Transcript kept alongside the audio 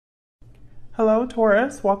Hello,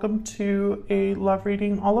 Taurus. Welcome to a love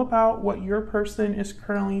reading all about what your person is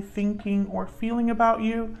currently thinking or feeling about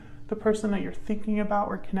you, the person that you're thinking about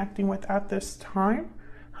or connecting with at this time.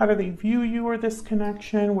 How do they view you or this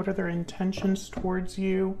connection? What are their intentions towards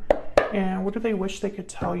you? And what do they wish they could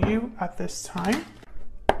tell you at this time?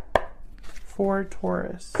 For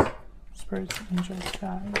Taurus. Spirits, angels,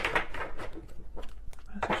 guide.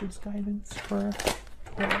 Messages, guidance for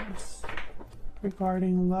Taurus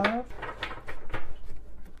regarding love.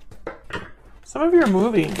 Some of you are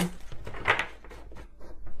moving,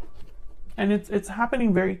 and it's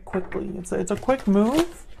happening very quickly. It's a quick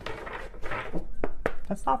move.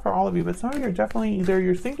 That's not for all of you, but some of you are definitely either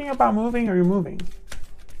you're thinking about moving or you're moving.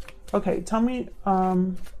 Okay, tell me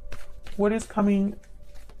what is coming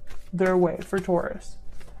their way for Taurus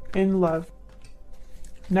in love.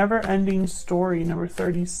 Never-ending story, number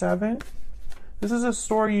 37. This is a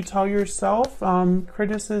story you tell yourself.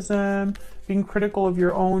 Criticism, being critical of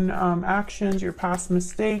your own actions, your past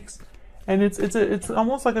mistakes, and it's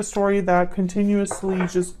almost like a story that continuously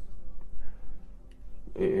just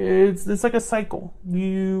it's like a cycle.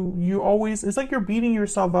 You always, it's like you're beating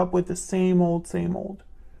yourself up with the same old.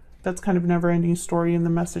 That's kind of never-ending story in the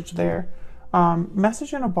message there.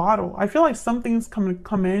 Message in a bottle. I feel like something's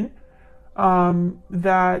come in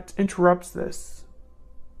that interrupts this.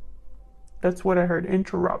 That's what I heard,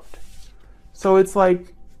 interrupt. So it's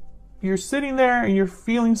like you're sitting there and you're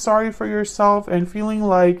feeling sorry for yourself and feeling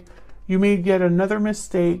like you made yet another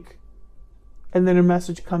mistake, and then a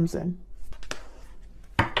message comes in.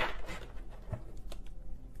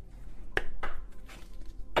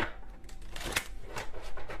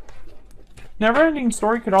 Never-ending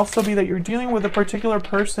story could also be that you're dealing with a particular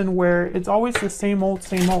person where it's always the same old.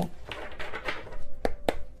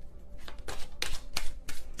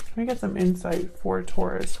 Let me get some insight for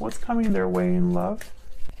Taurus. What's coming their way in love?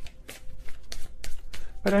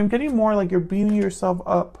 But I'm getting more like you're beating yourself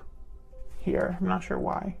up here. I'm not sure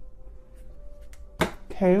why.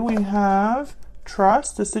 Okay, we have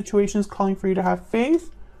trust. The situation is calling for you to have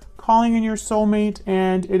faith, calling in your soulmate,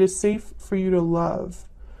 and it is safe for you to love.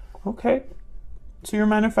 Okay, so you're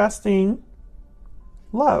manifesting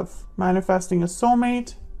love, manifesting a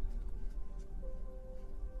soulmate.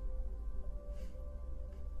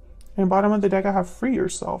 And bottom of the deck, I have free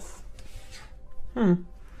yourself. It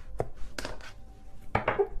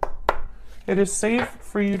is safe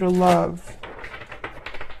for you to love.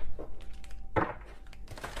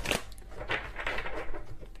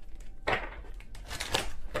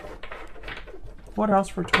 What else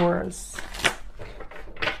for Taurus?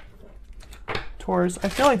 Taurus, I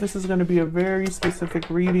feel like this is going to be a very specific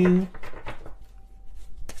reading.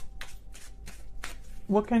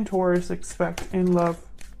 What can Taurus expect in love?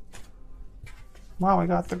 Wow, I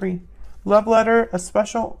got 3. Love letter, a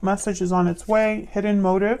special message is on its way, hidden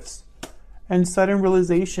motives, and sudden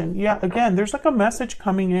realization. Yeah, again, there's like a message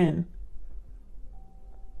coming in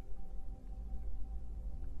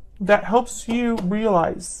that helps you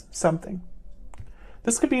realize something.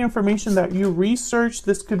 This could be information that you research.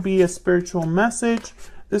 This could be a spiritual message.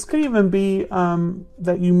 This could even be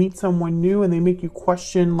that you meet someone new and they make you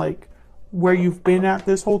question like where you've been at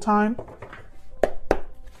this whole time.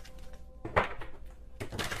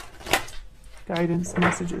 Guidance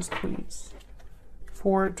messages, please,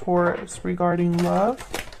 for Taurus regarding love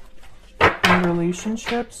and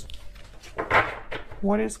relationships.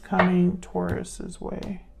 What is coming Taurus's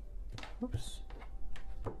way? Oops.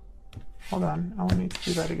 Hold on. I will need to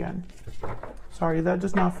do that again. Sorry, that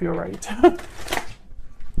does not feel right.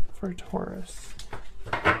 For Taurus.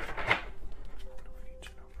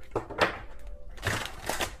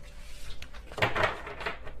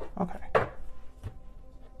 Okay.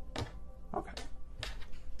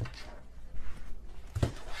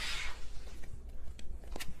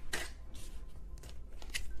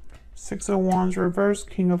 Six of Wands reverse,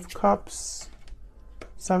 King of Cups,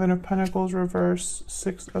 7 of Pentacles reverse,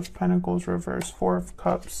 6 of Pentacles reverse, 4 of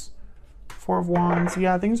Cups, 4 of Wands.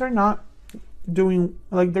 Yeah, things are not doing,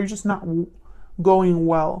 like they're just not going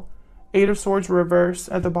well. 8 of Swords reverse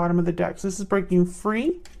at the bottom of the deck. So this is breaking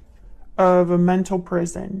free of a mental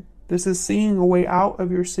prison. This is seeing a way out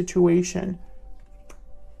of your situation.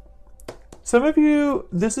 Some of you,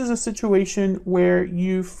 this is a situation where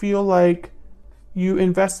you feel like you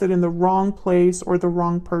invested in the wrong place or the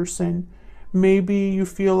wrong person. Maybe you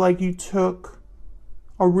feel like you took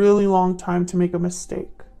a really long time to make a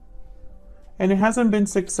mistake and it hasn't been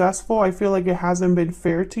successful. I feel like it hasn't been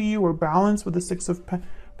fair to you or balanced with the 6 of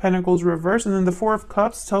Pentacles reverse. And then the 4 of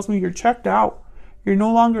Cups tells me you're checked out. You're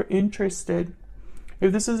no longer interested.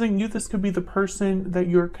 If this isn't you, this could be the person that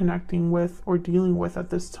you're connecting with or dealing with at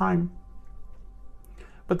this time.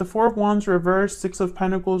 But the Four of Wands reverse, Six of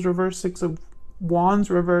Pentacles reverse, Six of Wands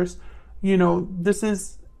reverse, you know, this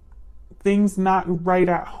is things not right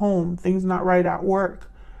at home, things not right at work.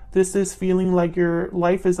 This is feeling like your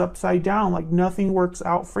life is upside down, like nothing works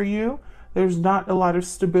out for you. There's not a lot of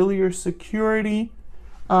stability or security.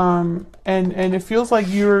 And it feels like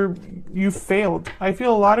you failed. I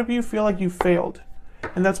feel a lot of you feel like you failed.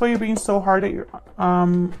 And that's why you're being so hard at your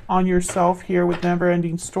on yourself here with Never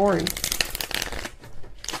Ending Story.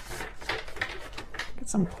 Get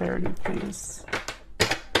some clarity, please.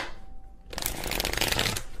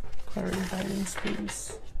 Clarity, guidance,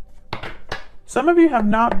 please. Some of you have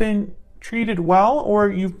not been treated well, or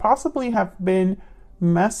you possibly have been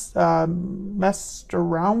messed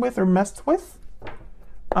around with or messed with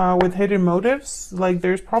hidden motives. Like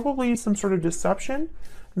there's probably some sort of deception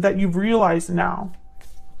that you've realized now,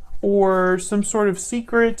 or some sort of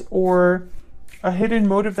secret or a hidden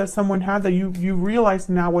motive that someone had that you realize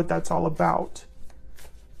now what that's all about.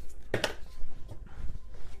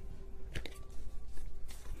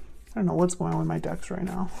 I don't know what's going on with my decks right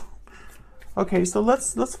now. Okay, so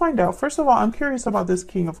let's find out. First of all, I'm curious about this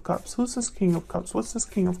King of Cups. Who's this King of Cups? What's this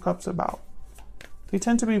King of Cups about? They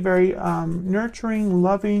tend to be very nurturing,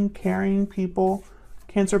 loving, caring people.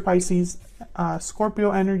 Cancer, Pisces,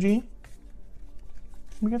 Scorpio energy.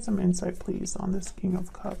 Let me get some insight, please, on this King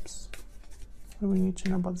of Cups. What do we need to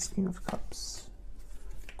know about this King of Cups?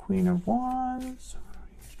 Queen of Wands.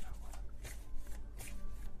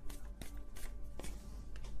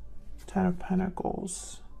 Ten of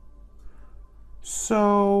Pentacles.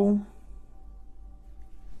 So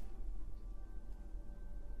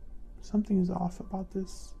something's off about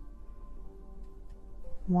this.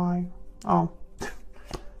 Why? Oh,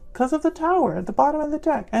 because of the Tower at the bottom of the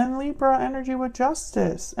deck, and Libra energy with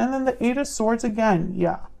Justice, and then the Eight of Swords again.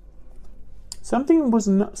 Yeah,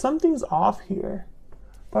 something's off here,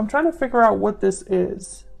 but I'm trying to figure out what this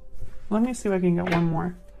is. Let me see if I can get one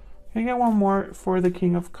more. Can I get one more for the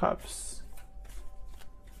King of Cups?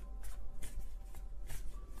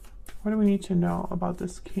 What do we need to know about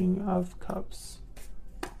this King of Cups?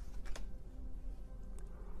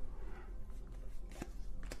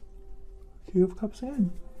 King of Cups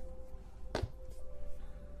again.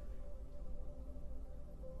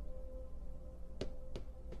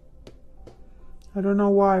 I don't know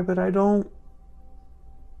why, but I don't...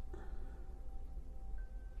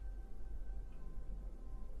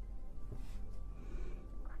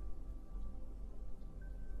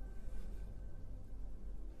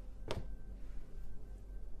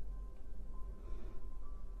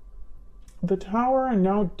 The Tower, and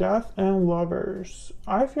now Death and Lovers.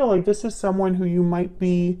 I feel like this is someone who you might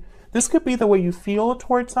be... This could be the way you feel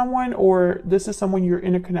towards someone, or this is someone you're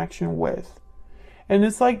in a connection with. And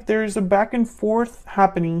it's like there's a back and forth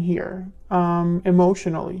happening here,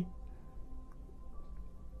 emotionally.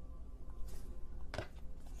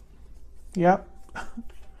 Yep.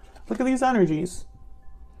 Look at these energies.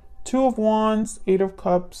 Two of Wands, Eight of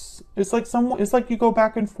Cups. It's like you go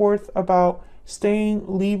back and forth about staying,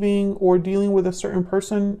 leaving, or dealing with a certain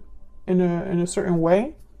person in a certain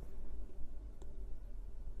way.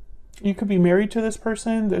 You could be married to this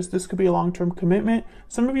person. This could be a long-term commitment.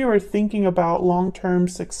 Some of you are thinking about long-term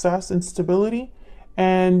success and stability,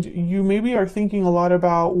 and you maybe are thinking a lot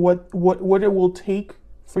about what it will take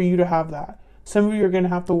for you to have that. Some of you are going to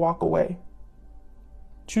have to walk away.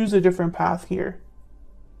 Choose a different path here.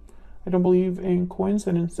 I don't believe in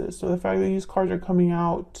coincidences, so the fact that these cards are coming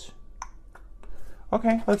out...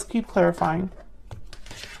 Okay, let's keep clarifying.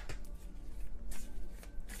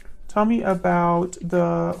 Tell me about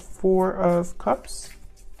the Four of Cups.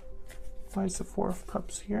 Why is the Four of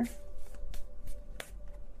Cups here?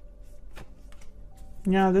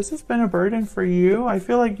 Yeah, this has been a burden for you. I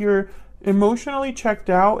feel like you're emotionally checked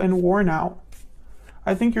out and worn out.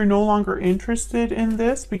 I think you're no longer interested in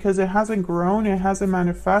this because it hasn't grown, it hasn't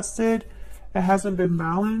manifested, it hasn't been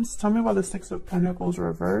balanced. Tell me about the Six of Pentacles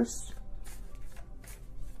reversed.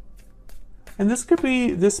 And this could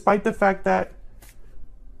be despite the fact that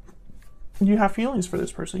you have feelings for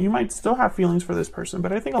this person. You might still have feelings for this person,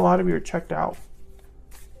 but I think a lot of you are checked out.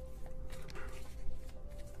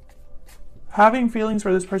 Having feelings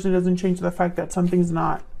for this person doesn't change the fact that something's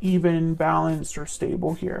not even balanced or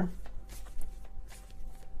stable here.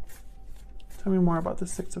 Tell me more about the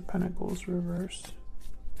Six of Pentacles reversed.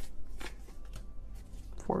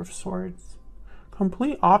 Four of Swords.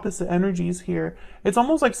 Complete opposite energies here. It's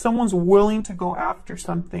almost like someone's willing to go after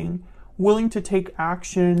something, willing to take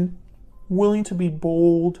action, willing to be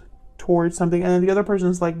bold towards something, and then the other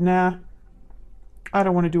person's like, nah, I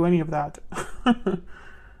don't want to do any of that.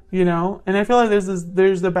 you know? And I feel like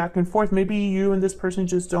there's the back and forth. Maybe you and this person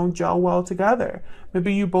just don't gel well together.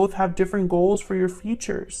 Maybe you both have different goals for your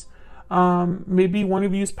futures. Maybe one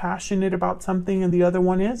of you is passionate about something and the other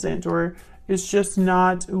one isn't, or it's just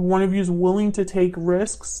not, one of you is willing to take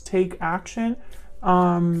risks, take action,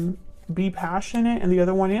 be passionate, and the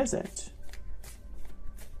other one isn't.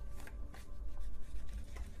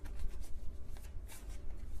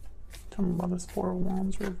 Tell me about this Four of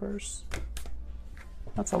Wands reverse.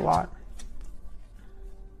 That's a lot.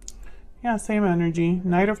 Yeah, same energy.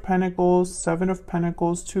 Knight of Pentacles, Seven of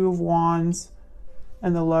Pentacles, Two of Wands,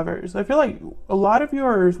 and the Lovers. I feel like a lot of you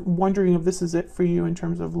are wondering if this is it for you in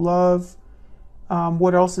terms of love.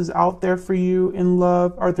 What else is out there for you in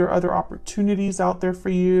love? Are there other opportunities out there for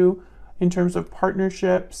you in terms of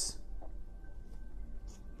partnerships?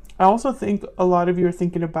 I also think a lot of you are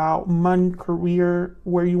thinking about money, career,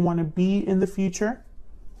 where you want to be in the future.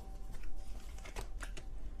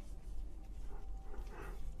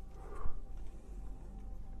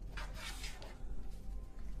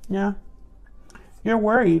 Yeah. You're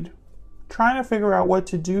worried, trying to figure out what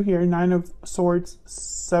to do here. Nine of Swords,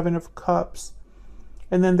 Seven of Cups.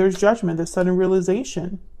 And then there's Judgment, the sudden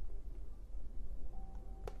realization.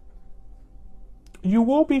 You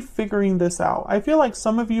will be figuring this out. I feel like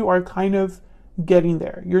some of you are kind of getting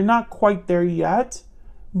there. You're not quite there yet,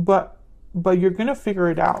 but you're going to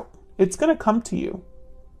figure it out. It's going to come to you.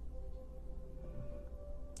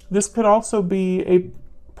 This could also be a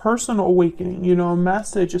personal awakening, you know, a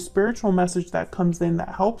message, a spiritual message that comes in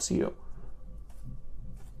that helps you.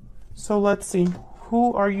 So let's see.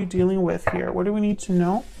 Who are you dealing with here? What do we need to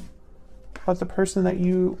know about the person that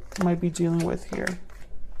you might be dealing with here?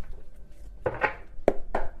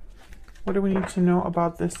 What do we need to know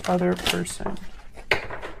about this other person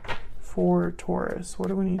for Taurus? What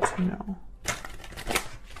do we need to know?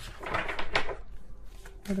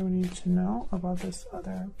 What do we need to know about this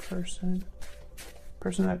other person?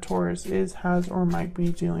 Person that Taurus is, has, or might be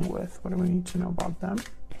dealing with. What do we need to know about them?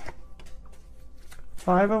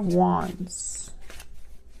 Five of Wands.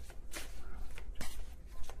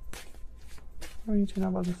 What do we need to know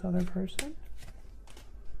about this other person?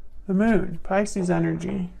 The Moon, Pisces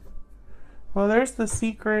energy. Well, there's the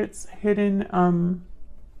secrets, hidden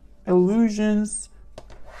illusions,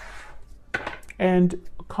 and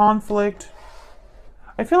conflict.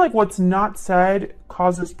 I feel like what's not said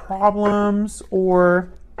causes problems,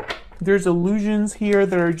 or there's illusions here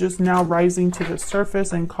that are just now rising to the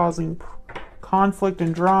surface and causing conflict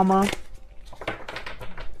and drama.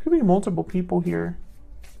 Could be multiple people here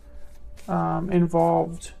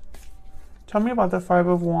involved. Tell me about the Five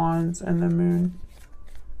of Wands and the Moon.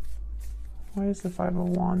 Why is the Five of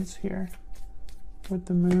Wands here with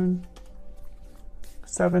the Moon?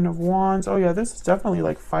 Seven of Wands. Oh yeah, this is definitely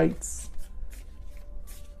like fights.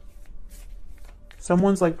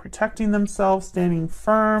 Someone's like protecting themselves, standing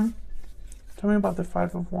firm. Tell me about the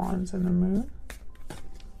Five of Wands and the Moon.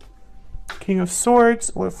 King of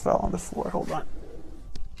Swords. What fell on the floor? Hold on.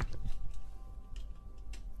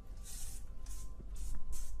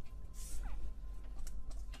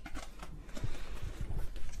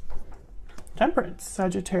 Temperance,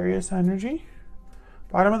 Sagittarius energy.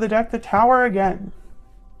 Bottom of the deck, the Tower again.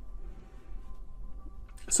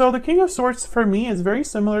 So the King of Swords for me is very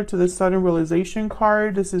similar to the Sudden Realization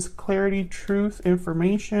card. This is clarity, truth,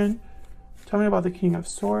 information. Tell me about the King of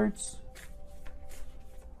Swords.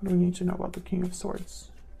 What do we need to know about the King of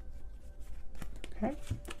Swords? Okay.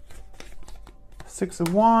 Six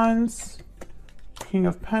of Wands. King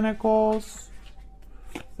of Pentacles.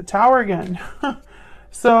 The Tower again.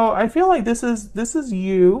 So I feel like this is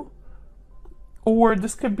you, or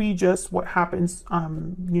this could be just what happens,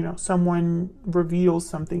 you know, someone reveals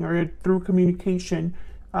something, or through communication,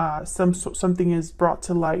 something is brought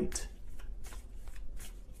to light.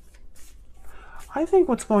 I think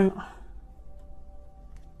what's going on,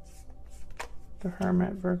 the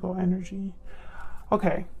Hermit, Virgo energy.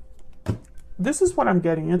 Okay, this is what I'm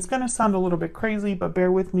getting. It's going to sound a little bit crazy, but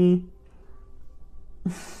bear with me.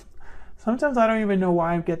 Sometimes I don't even know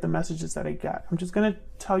why I get the messages that I get. I'm just going to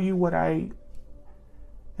tell you what I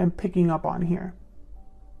am picking up on here.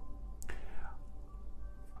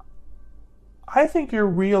 I think you're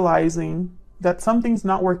realizing that something's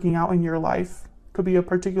not working out in your life. It could be a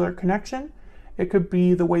particular connection. It could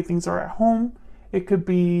be the way things are at home. It could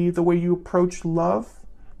be the way you approach love,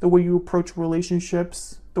 the way you approach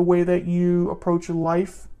relationships, the way that you approach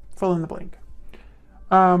life. Fill in the blank.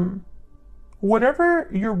 Whatever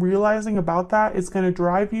you're realizing about that is going to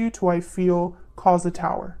drive you to, I feel, cause a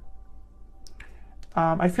tower.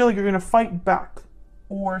 I feel like you're going to fight back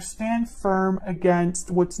or stand firm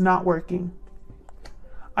against what's not working.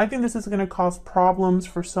 I think this is going to cause problems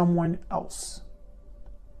for someone else.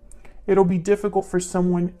 It'll be difficult for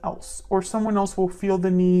someone else, or someone else will feel the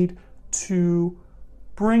need to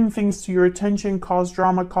bring things to your attention, cause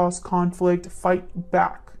drama, cause conflict, fight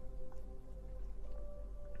back.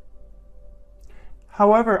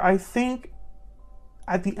 However, I think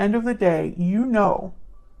at the end of the day, you know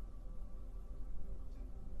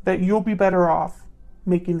that you'll be better off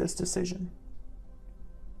making this decision,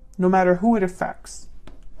 no matter who it affects.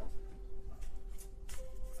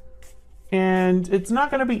 And it's not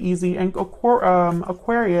going to be easy. And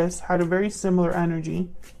Aquarius had a very similar energy,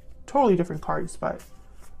 totally different cards, but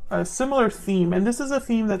a similar theme. And this is a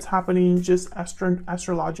theme that's happening just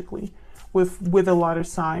astrologically with a lot of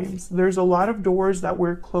signs. There's a lot of doors that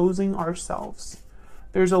we're closing ourselves.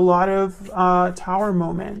 There's a lot of tower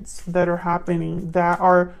moments that are happening that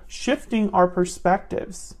are shifting our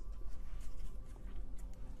perspectives.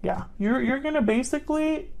 Yeah, you're going to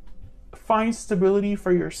basically find stability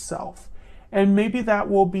for yourself. And maybe that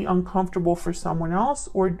will be uncomfortable for someone else,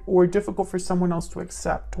 or difficult for someone else to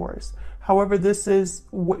accept, Taurus. However, this is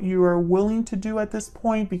what you are willing to do at this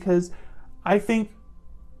point, because I think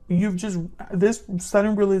this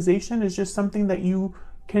sudden realization is just something that you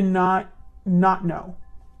cannot not know,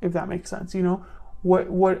 if that makes sense. You know,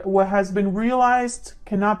 what has been realized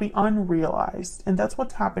cannot be unrealized. And that's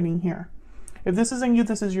what's happening here. If this isn't you,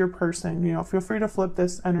 this is your person. You know, feel free to flip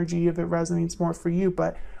this energy if it resonates more for you.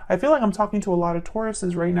 But I feel like I'm talking to a lot of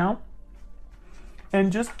Tauruses right now.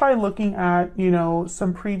 And just by looking at, you know,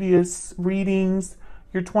 some previous readings,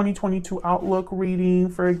 your 2022 outlook reading,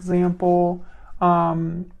 for example,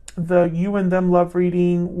 the you and them love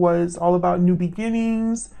reading was all about new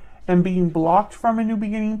beginnings and being blocked from a new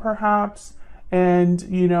beginning, perhaps. And,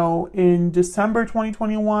 you know, in December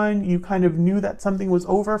 2021, you kind of knew that something was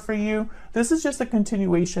over for you. This is just a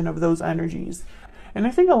continuation of those energies. And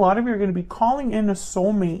I think a lot of you are going to be calling in a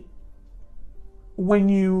soulmate when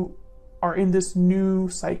you are in this new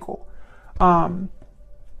cycle. Let's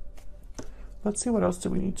see, what else do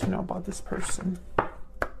we need to know about this person?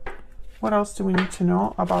 What else do we need to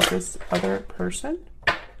know about this other person?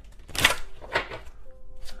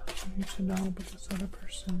 We need to know about this other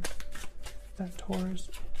person. That Taurus.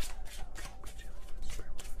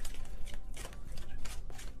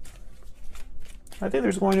 I think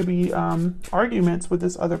there's going to be arguments with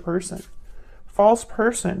this other person. False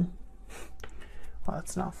person. Well,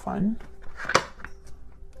 that's not fun.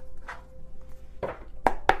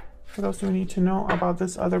 What else do we need to know about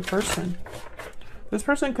this other person? This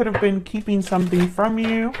person could have been keeping something from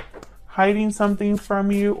you, hiding something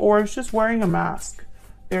from you, or is just wearing a mask.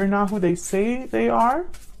 They're not who they say they are.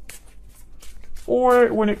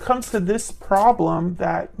 Or when it comes to this problem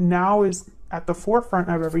that now is at the forefront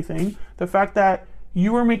of everything, the fact that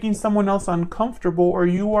you are making someone else uncomfortable, or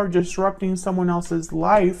you are disrupting someone else's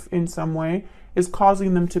life in some way, is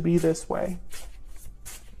causing them to be this way.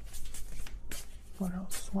 What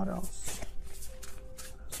else? What else?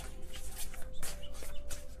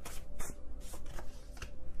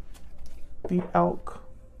 The elk.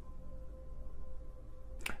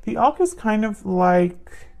 The elk is kind of like...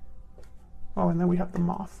 Oh, and then we have the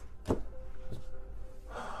moth.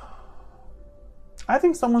 I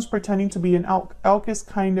think someone's pretending to be an elk. Elk is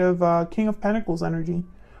kind of King of Pentacles energy.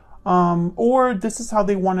 Or this is how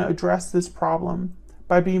they want to address this problem,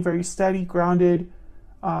 by being very steady, grounded,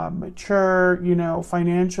 mature, you know,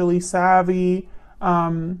 financially savvy.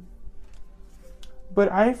 But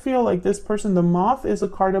I feel like this person, the moth, is a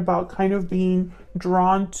card about kind of being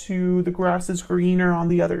drawn to the grass is greener on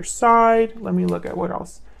the other side. Let me look at what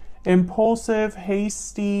else. Impulsive,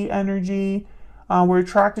 hasty energy. We're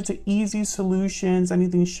attracted to easy solutions.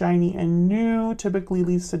 Anything shiny and new typically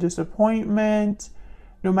leads to disappointment.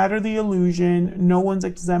 No matter the illusion, no one's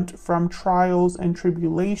exempt from trials and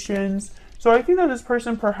tribulations. So I think that this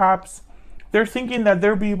person, perhaps, they're thinking that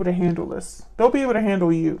they'll be able to handle this. They'll be able to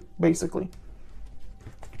handle you, basically.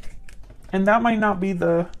 And that might not be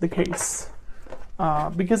the case.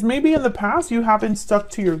 Because maybe in the past you haven't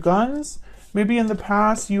stuck to your guns. Maybe in the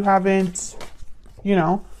past you haven't, you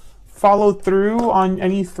know, followed through on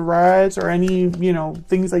any threads or any, you know,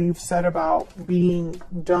 things that you've said about being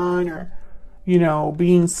done, or, you know,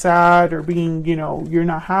 being sad, or being, you know, you're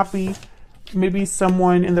not happy. Maybe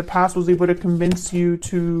someone in the past was able to convince you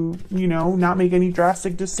to, you know, not make any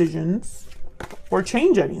drastic decisions or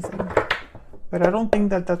change anything. But I don't think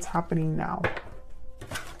that that's happening now.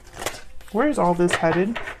 Where is all this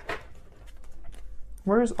headed?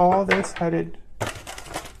 Where is all this headed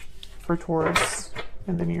for Taurus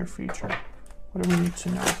in the near future? What do we need to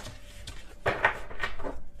know?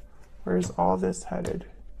 Where is all this headed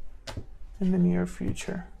in the near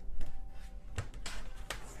future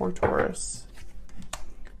for Taurus.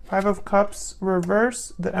 Five of Cups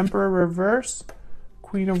reverse, the Emperor reverse,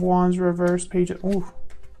 Queen of Wands reverse, Page of, ooh,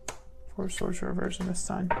 Four of Swords reverse, and the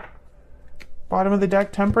Sun. Bottom of the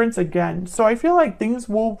deck, Temperance again. So I feel like things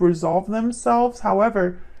will resolve themselves.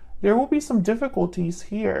 However, there will be some difficulties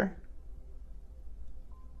here.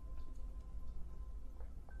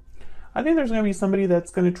 I think there's going to be somebody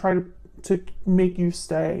that's going to try to make you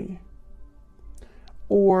stay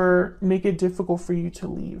or make it difficult for you to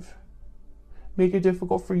leave. Make it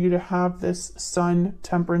difficult for you to have this Sun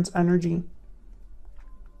Temperance energy.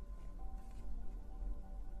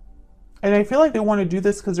 And I feel like they want to do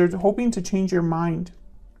this because they're hoping to change your mind.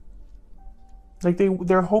 Like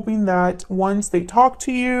they're hoping that once they talk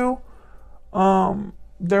to you,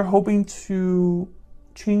 they're hoping to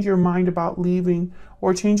change your mind about leaving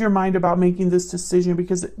or change your mind about making this decision,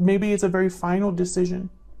 because maybe it's a very final decision.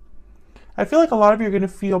 I feel like a lot of you are going to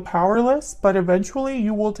feel powerless, but eventually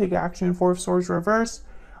you will take action. Four of Swords reverse.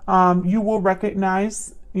 You will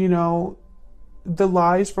recognize, you know, the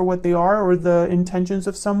lies for what they are, or the intentions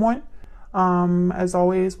of someone. As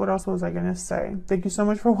always, what else was I going to say? Thank you so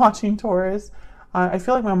much for watching, Taurus. I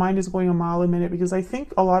feel like my mind is going a mile a minute because I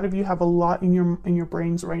think a lot of you have a lot in your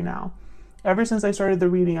brains right now. Ever since I started the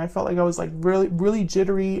reading, I felt like I was like really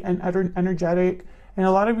jittery and energetic, and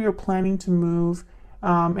a lot of you are planning to move.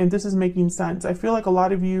 And this is making sense. I feel like a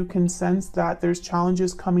lot of you can sense that there's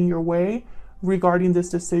challenges coming your way regarding this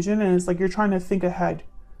decision, and it's like you're trying to think ahead.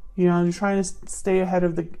 You know, you're trying to stay ahead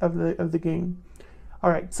of the game. All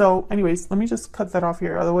right. So, anyways, let me just cut that off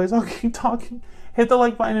here. Otherwise, I'll keep talking. Hit the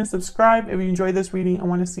like button and subscribe if you enjoyed this reading and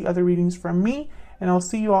want to see other readings from me. And I'll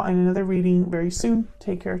see you all in another reading very soon.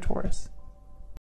 Take care, Taurus.